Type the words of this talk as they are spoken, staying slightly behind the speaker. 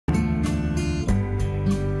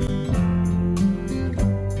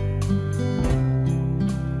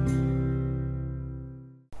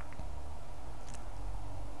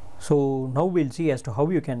So now we'll see as to how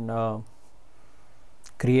you can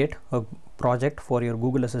create a project for your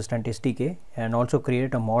Google Assistant SDK and also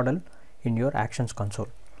create a model in your Actions console.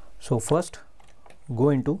 So first go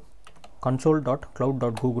into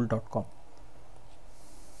console.cloud.google.com.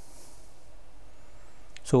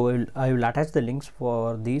 So I will attach the links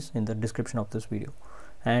for these in the description of this video,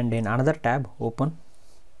 and in another tab open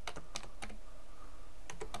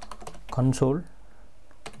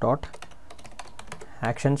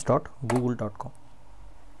console.actions.google.com.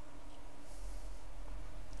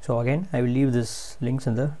 So again I will leave this links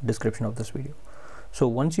in the description of this video. So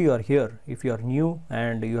once you are here, if you are new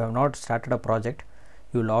and you have not started a project,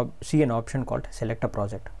 you will see an option called select a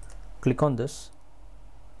project. Click on this,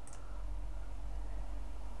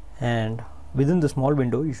 and within the small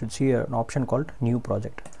window you should see an option called new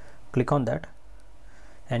project. Click on that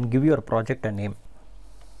and give your project a name.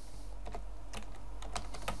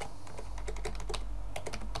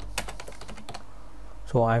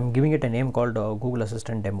 So I am giving it a name called Google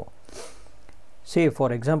Assistant Demo. Say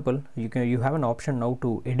for example, you have an option now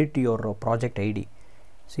to edit your project ID.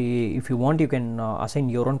 See, if you want, you can assign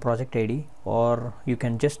your own project ID, or you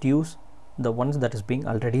can just use the ones that is being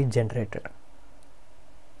already generated.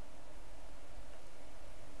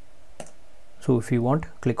 So if you want,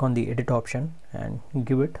 click on the edit option and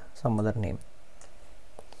give it some other name.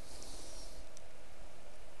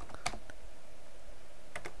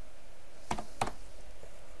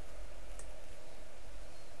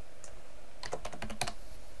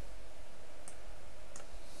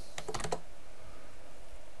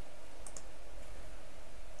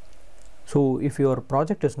 So if your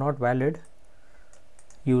project is not valid,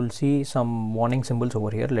 you will see some warning symbols over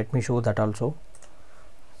here. Let me show that also.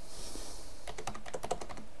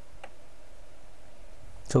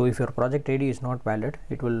 So if your project ID is not valid,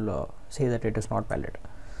 it will say that it is not valid.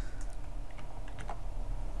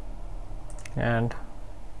 And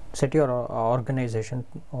set your organization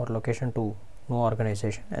or location to no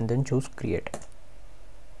organization, and then choose create.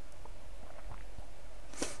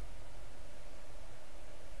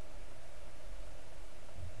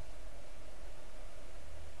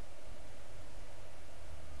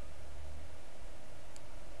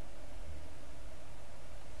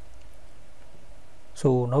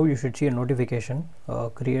 So now you should see a notification,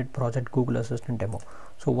 create project Google Assistant Demo.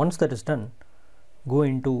 So once that is done, go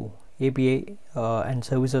into API and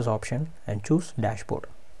services option and choose dashboard.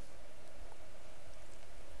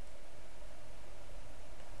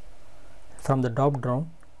 From the drop down,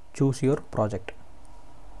 choose your project.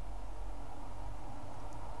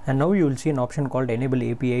 And now you will see an option called enable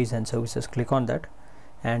APIs and services. Click on that,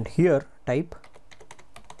 and here type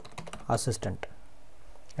assistant.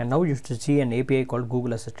 And now you should see an API called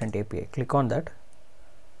Google Assistant API. Click on that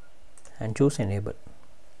and choose enable.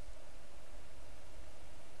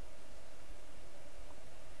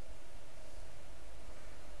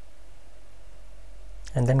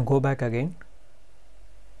 And then go back again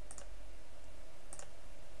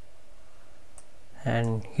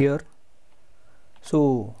and here.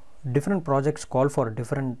 So different projects call for a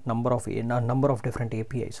different number of different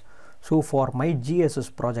APIs. So for my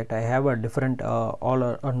GSS project, I have a different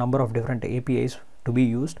a number of different APIs to be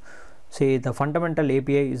used. Say the fundamental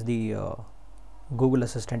API is the Google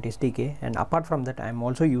Assistant SDK, and apart from that I am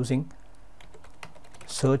also using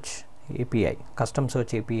search API, custom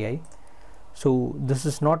search API. So this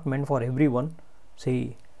is not meant for everyone.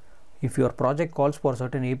 Say if your project calls for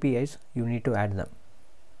certain APIs, you need to add them.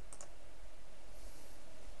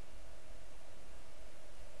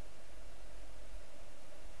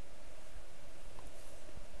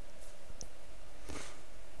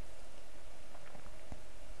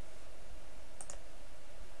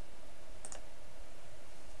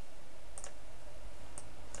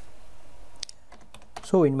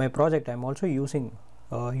 So in my project I am also using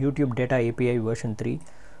YouTube Data API version 3,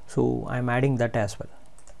 so I am adding that as well.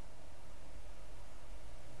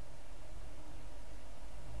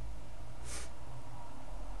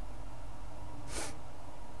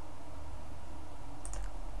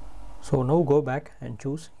 So now go back and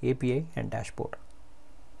choose API and dashboard,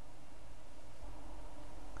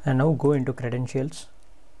 and now go into credentials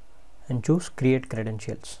and choose create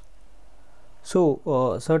credentials.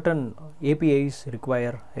 So certain APIs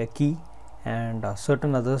require a key, and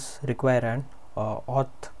certain others require an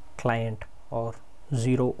auth client or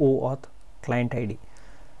 0 OAuth client ID.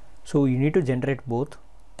 So you need to generate both.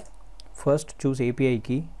 First choose API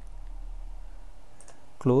key,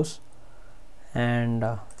 close, and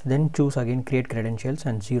then choose again create credentials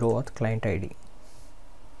and 0 auth client ID.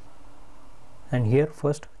 And here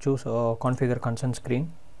first choose configure consent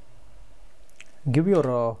screen, give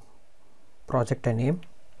your project a name,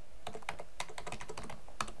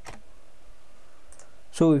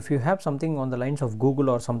 So if you have something on the lines of Google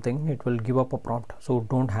or something, it will give up a prompt. So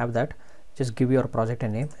don't have that. Just give your project a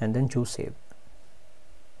name and then choose save.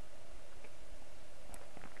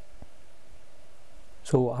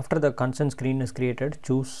 So after the consent screen is created,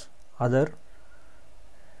 choose other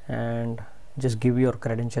and just give your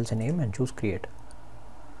credentials a name and choose create.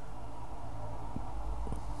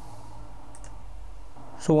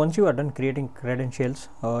 So once you are done creating credentials,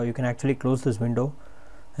 you can actually close this window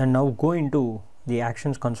and now go into the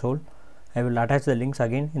actions console. I will attach the links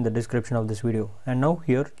again in the description of this video. And now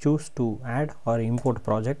here choose to add or import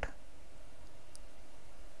project.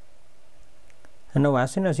 And now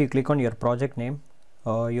as soon as you click on your project name,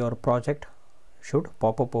 your project should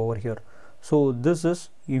pop up over here. So this is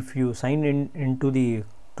if you sign in into the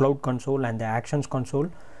cloud console and the actions console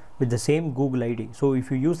with the same Google ID. So if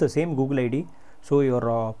you use the same Google ID, so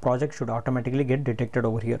your project should automatically get detected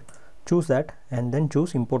over here. Choose that and then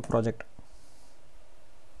choose import project.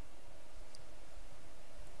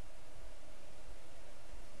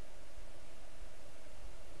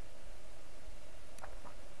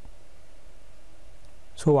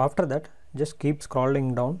 So after that, just keep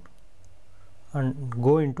scrolling down and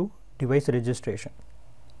go into device registration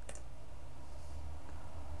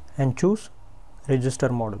and choose register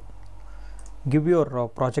model. Give your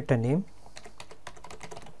project a name.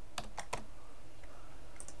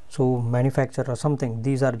 So manufacturer or something,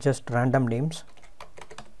 these are just random names.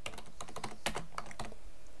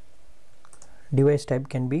 Device type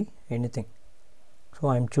can be anything. So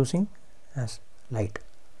I am choosing as light.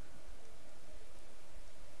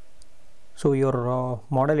 So your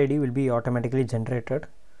model ID will be automatically generated,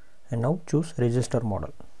 and now choose register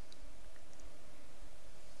model.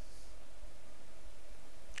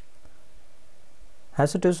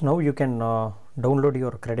 As it is now, you can download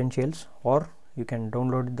your credentials, or you can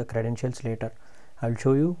download the credentials later. I'll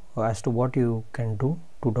show you as to what you can do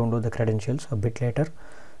to download the credentials a bit later.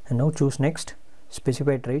 And now choose next,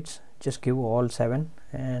 specify traits, just give all 7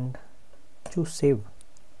 and choose save.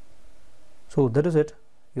 So that is it,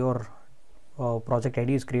 your project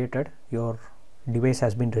ID is created, your device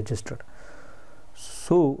has been registered.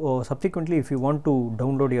 So subsequently, if you want to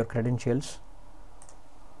download your credentials,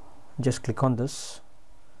 just click on this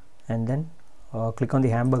and then click on the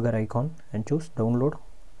hamburger icon and choose download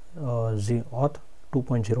auth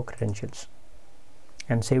 2.0 credentials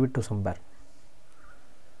and save it to somewhere.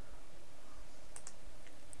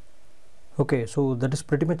 Okay, so that is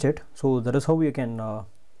pretty much it. So that is how you can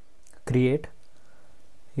create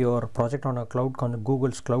your project on a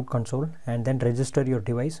Google's cloud console and then register your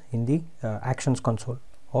device in the actions console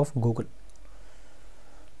of Google.